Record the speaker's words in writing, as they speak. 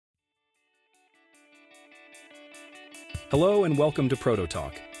Hello and welcome to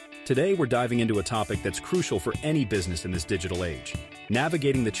Prototalk. Today we're diving into a topic that's crucial for any business in this digital age,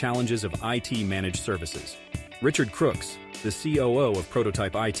 navigating the challenges of IT managed services. Richard Crooks, the COO of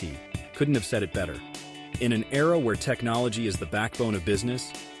Prototype IT, couldn't have said it better. In an era where technology is the backbone of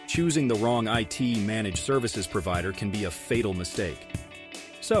business, choosing the wrong IT managed services provider can be a fatal mistake.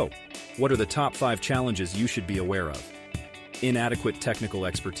 So, what are the top 5 challenges you should be aware of? Inadequate technical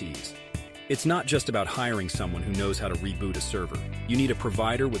expertise. It's not just about hiring someone who knows how to reboot a server. You need a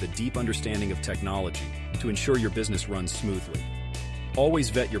provider with a deep understanding of technology to ensure your business runs smoothly. Always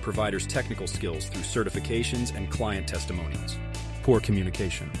vet your provider's technical skills through certifications and client testimonials. Poor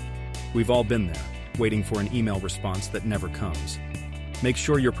communication. We've all been there, waiting for an email response that never comes. Make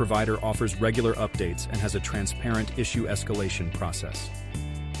sure your provider offers regular updates and has a transparent issue escalation process.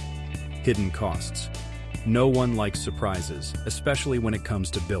 Hidden costs. No one likes surprises, especially when it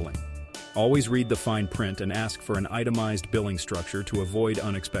comes to billing. Always read the fine print and ask for an itemized billing structure to avoid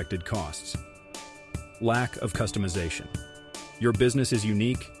unexpected costs. Lack of customization. Your business is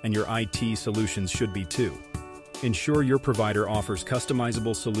unique, and your IT solutions should be too. Ensure your provider offers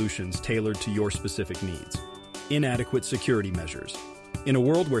customizable solutions tailored to your specific needs. Inadequate security measures. In a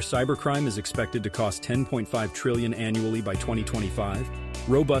world where cybercrime is expected to cost $10.5 trillion annually by 2025,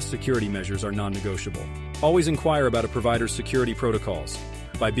 robust security measures are non-negotiable. Always inquire about a provider's security protocols.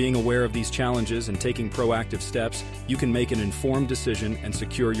 By being aware of these challenges and taking proactive steps, you can make an informed decision and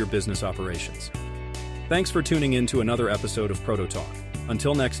secure your business operations. Thanks for tuning in to another episode of Prototalk.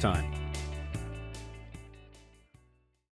 Until next time.